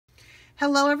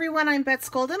Hello everyone, I'm Bets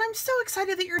Golden. I'm so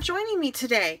excited that you're joining me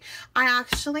today. I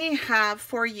actually have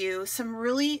for you some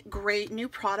really great new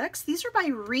products. These are by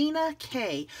Rena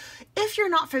Kay. If you're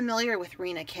not familiar with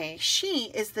Rena Kay, she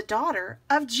is the daughter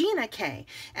of Gina Kay.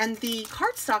 And the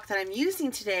cardstock that I'm using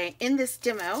today in this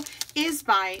demo is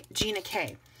by Gina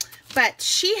Kay. But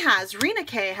Rena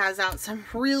Kay has out some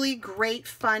really great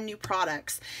fun new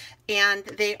products, and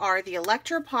they are the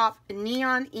Electro Pop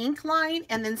Neon Ink line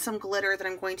and then some glitter that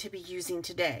I'm going to be using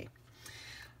today.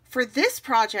 For this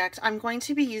project, I'm going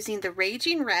to be using the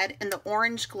Raging Red and the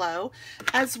Orange Glow,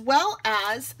 as well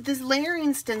as the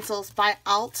layering stencils by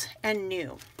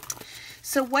alt&new.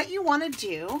 So what you want to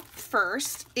do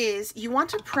first is you want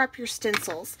to prep your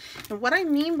stencils. And what I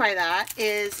mean by that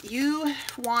is you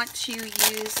want to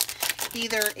use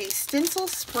either a stencil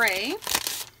spray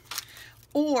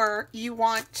or you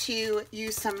want to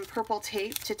use some purple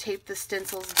tape to tape the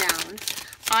stencils down.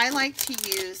 I like to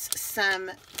use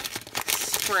some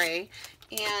spray,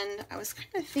 and I was kind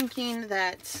of thinking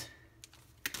that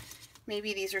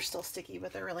maybe these are still sticky,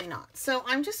 but they're really not. So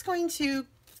I'm just going to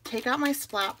take out my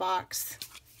splat box,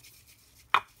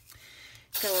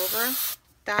 go over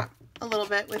that a little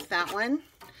bit with that one,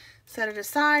 set it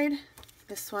aside.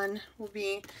 This one will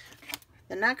be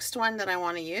the next one that I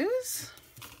want to use.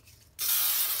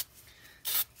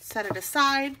 Set it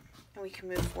aside and we can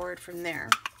move forward from there.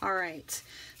 All right,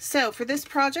 so for this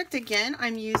project, again,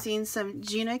 I'm using some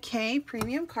Gina Kay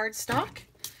premium cardstock,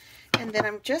 and then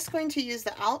I'm just going to use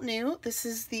the alt&new. This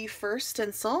is the first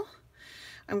stencil.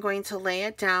 I'm going to lay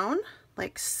it down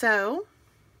like so,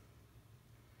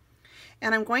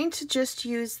 and I'm going to just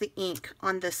use the ink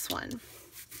on this one.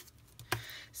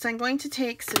 So I'm going to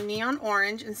take some neon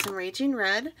orange and some raging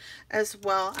red, as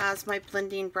well as my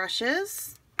blending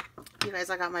brushes. You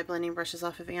guys, I got my blending brushes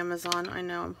off of Amazon. I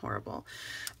know I'm horrible,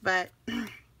 but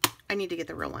I need to get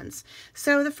the real ones.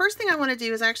 So the first thing I want to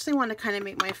do is I actually want to kind of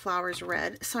make my flowers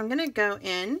red. So I'm going to go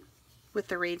in with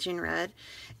the raging red,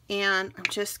 and I'm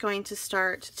just going to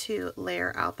start to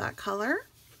layer out that color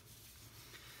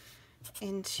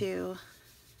into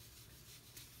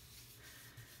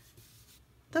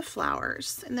the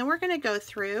flowers. And then we're going to go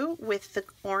through with the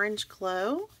orange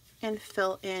glow and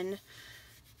fill in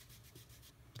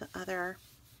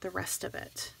the rest of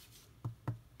it.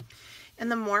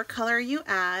 And the more color you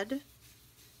add,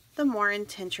 the more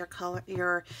intense your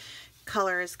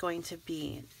color is going to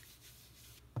be.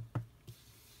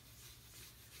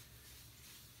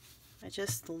 I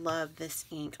just love this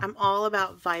ink. I'm all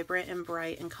about vibrant and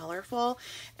bright and colorful,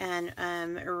 and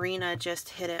Rena just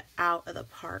hit it out of the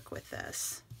park with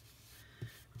this.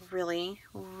 Really,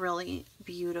 really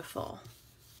beautiful.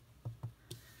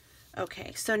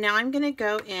 Okay, so now I'm going to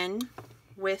go in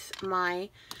with my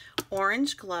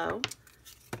orange glow,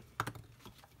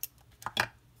 and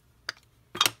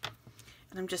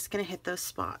I'm just going to hit those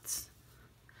spots.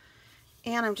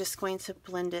 And I'm just going to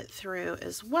blend it through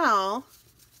as well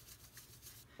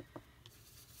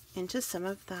into some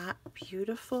of that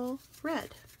beautiful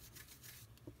red.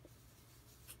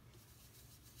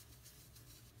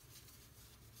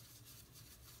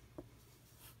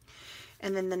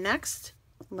 And then the next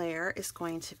layer is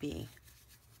going to be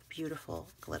beautiful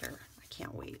glitter. I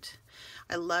can't wait.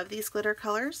 I love these glitter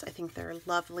colors. I think they're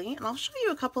lovely. And I'll show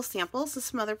you a couple samples of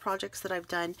some other projects that I've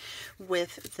done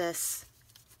with this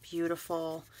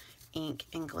beautiful ink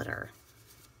and glitter.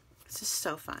 This is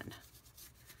so fun.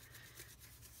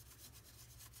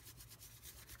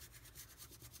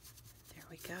 There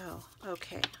we go.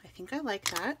 Okay, I think I like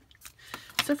that.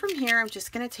 So from here, I'm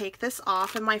just going to take this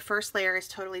off, and my first layer is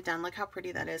totally done. Look how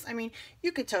pretty that is. I mean,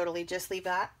 you could totally just leave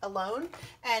that alone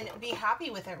and be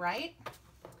happy with it, right?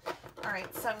 All right,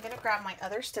 so I'm going to grab my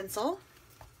other stencil,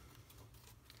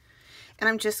 and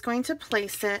I'm just going to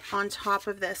place it on top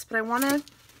of this, but I want to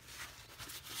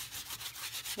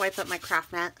wipe up my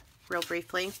craft mat real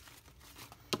briefly,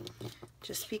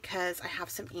 just because I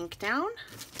have some ink down,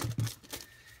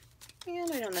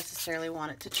 and I don't necessarily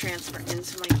want it to transfer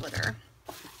into my glitter.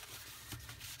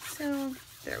 So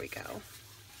there we go.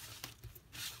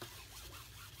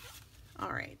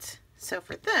 All right, so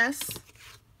for this,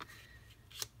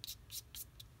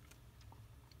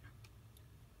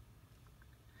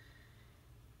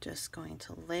 just going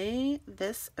to lay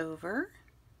this over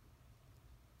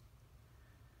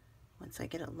once I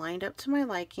get it lined up to my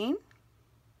liking.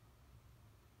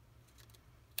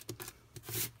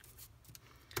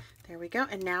 There we go.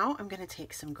 And now I'm going to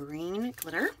take some green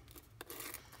glitter.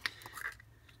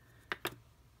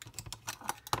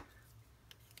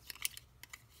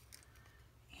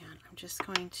 Just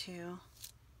going to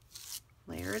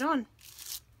layer it on.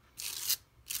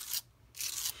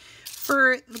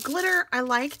 For the glitter, I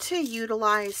like to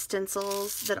utilize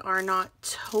stencils that are not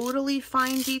totally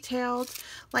fine detailed.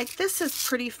 Like this is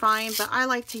pretty fine, but I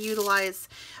like to utilize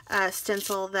a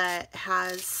stencil that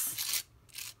has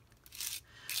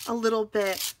a little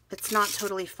bit, it's not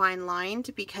totally fine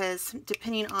lined, because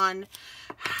depending on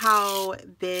how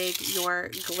big your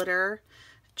glitter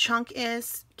chunk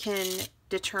is can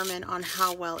determine on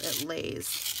how well it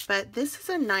lays. But this is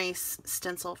a nice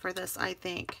stencil for this, I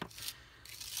think.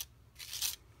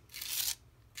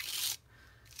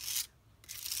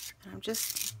 I'm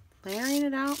just layering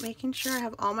it out, making sure I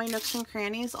have all my nooks and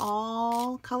crannies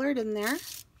all colored in there.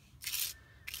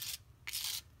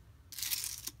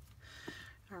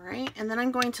 All right, and then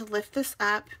I'm going to lift this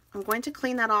up. I'm going to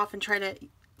clean that off and try to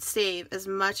save as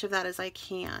much of that as I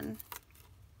can.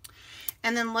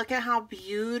 And then look at how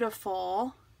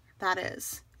beautiful that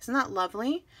is. Isn't that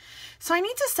lovely? So I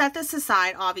need to set this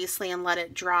aside, obviously, and let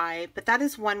it dry, but that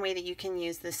is one way that you can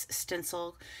use this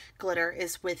stencil glitter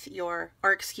is with your,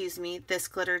 or excuse me, this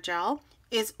glitter gel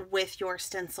is with your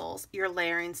stencils, your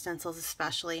layering stencils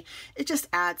especially. It just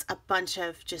adds a bunch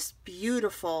of just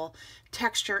beautiful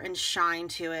texture and shine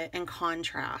to it and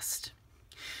contrast.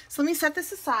 So let me set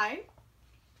this aside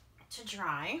to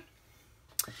dry.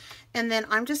 And then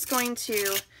I'm just going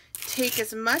to take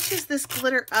as much of this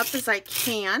glitter up as I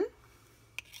can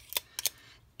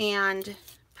and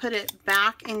put it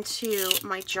back into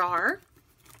my jar.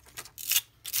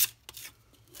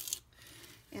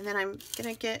 And then I'm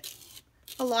gonna get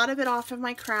a lot of it off of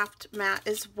my craft mat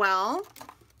as well.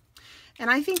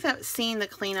 And I think that seeing the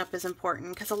cleanup is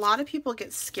important because a lot of people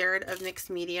get scared of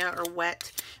mixed media or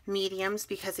wet mediums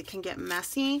because it can get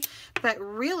messy. But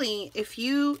really, if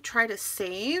you try to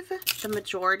save the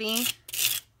majority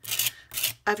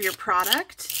of your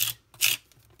product,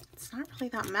 it's not really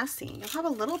that messy. You'll have a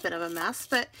little bit of a mess,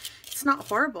 but it's not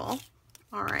horrible.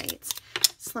 All right,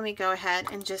 so let me go ahead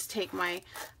and just take my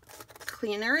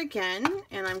cleaner again,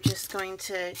 and I'm just going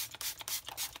to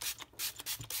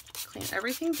clean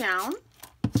everything down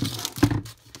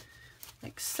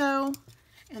like so.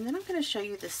 And then I'm going to show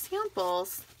you the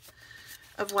samples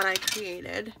of what I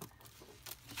created.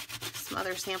 Some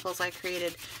other samples I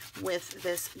created with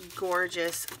this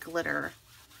gorgeous glitter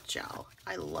gel.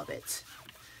 I love it.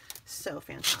 So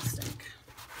fantastic.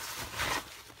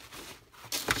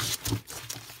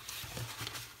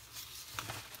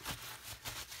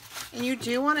 And you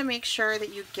do want to make sure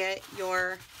that you get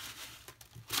your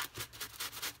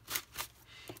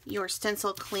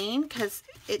stencil clean because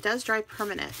it does dry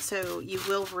permanent, so you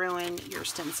will ruin your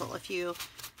stencil if you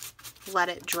let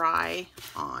it dry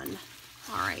on.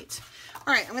 All right,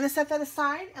 I'm going to set that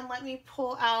aside and let me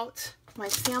pull out my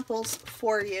samples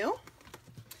for you.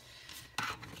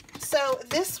 So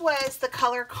this was the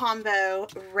color combo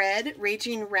red,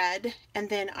 Raging Red, and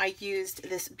then I used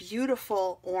this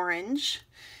beautiful orange,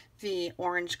 the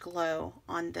orange glow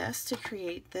on this to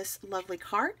create this lovely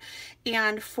card.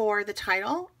 And for the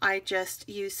title, I just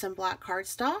used some black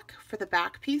cardstock for the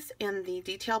back piece and the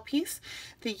detail piece.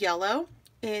 The yellow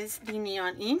is the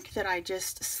neon ink that I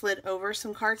just slid over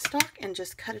some cardstock and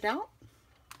just cut it out.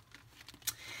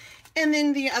 And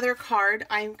then the other card,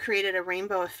 I created a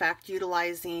rainbow effect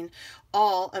utilizing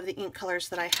all of the ink colors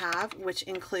that I have, which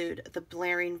include the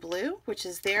Blaring Blue, which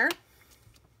is there,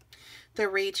 the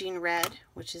Raging Red,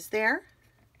 which is there,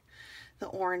 the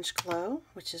Orange Glow,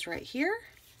 which is right here,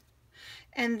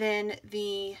 and then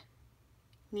the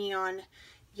Neon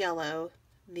Yellow,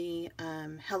 the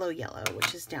Hello Yellow,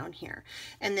 which is down here.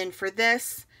 And then for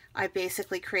this, I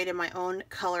basically created my own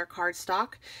color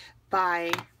cardstock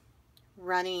by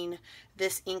running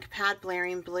this ink pad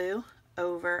Blaring Blue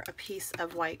over a piece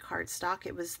of white cardstock.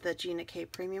 It was the Gina K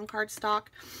Premium cardstock.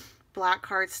 Black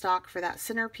cardstock for that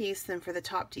center piece, then for the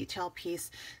top detail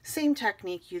piece, same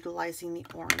technique utilizing the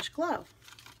Orange Glow.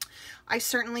 I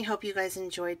certainly hope you guys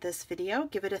enjoyed this video.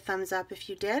 Give it a thumbs up if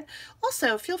you did.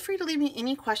 Also, feel free to leave me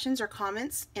any questions or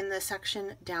comments in the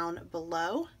section down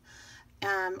below.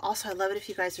 Also, I'd love it if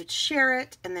you guys would share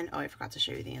it. And then, oh, I forgot to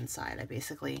show you the inside. I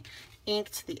basically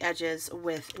inked the edges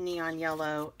with neon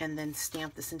yellow and then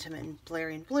stamped the sentiment in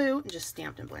Blaring Blue and just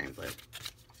stamped in Blaring Blue.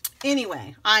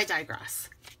 Anyway, I digress.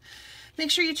 Make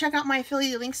sure you check out my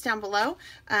affiliate links down below.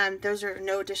 Those are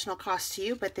no additional cost to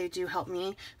you, but they do help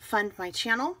me fund my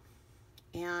channel.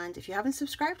 And if you haven't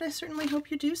subscribed, I certainly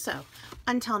hope you do so.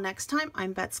 Until next time,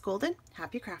 I'm Bets Golden.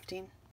 Happy crafting.